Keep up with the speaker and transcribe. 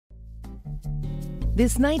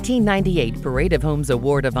This 1998 Parade of Homes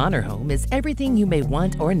Award of Honor home is everything you may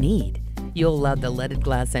want or need. You'll love the leaded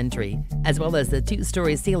glass entry, as well as the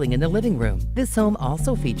 2-story ceiling in the living room. This home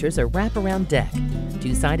also features a wraparound deck,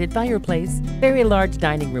 2-sided fireplace, very large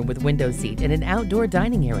dining room with window seat and an outdoor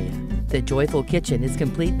dining area. The joyful kitchen is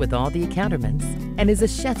complete with all the accoutrements and is a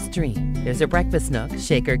chef's dream. There's a breakfast nook,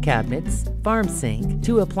 shaker cabinets, farm sink,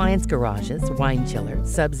 2 appliance garages, wine chiller,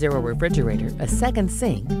 subzero refrigerator, a second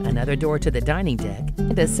sink, another door to the dining deck,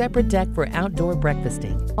 and a separate deck for outdoor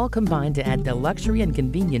breakfasting, all combined to add the luxury and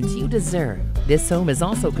convenience you deserve. This home is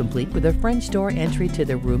also complete with a French door entry to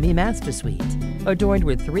the roomy master suite, adorned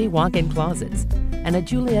with 3 walk-in closets and a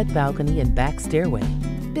Juliette balcony and back stairway.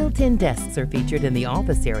 Built-in desks are featured in the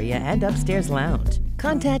office area and upstairs lounge.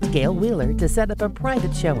 Contact Gail Wheeler to set up a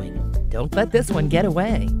private showing. Don't let this one get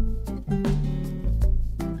away.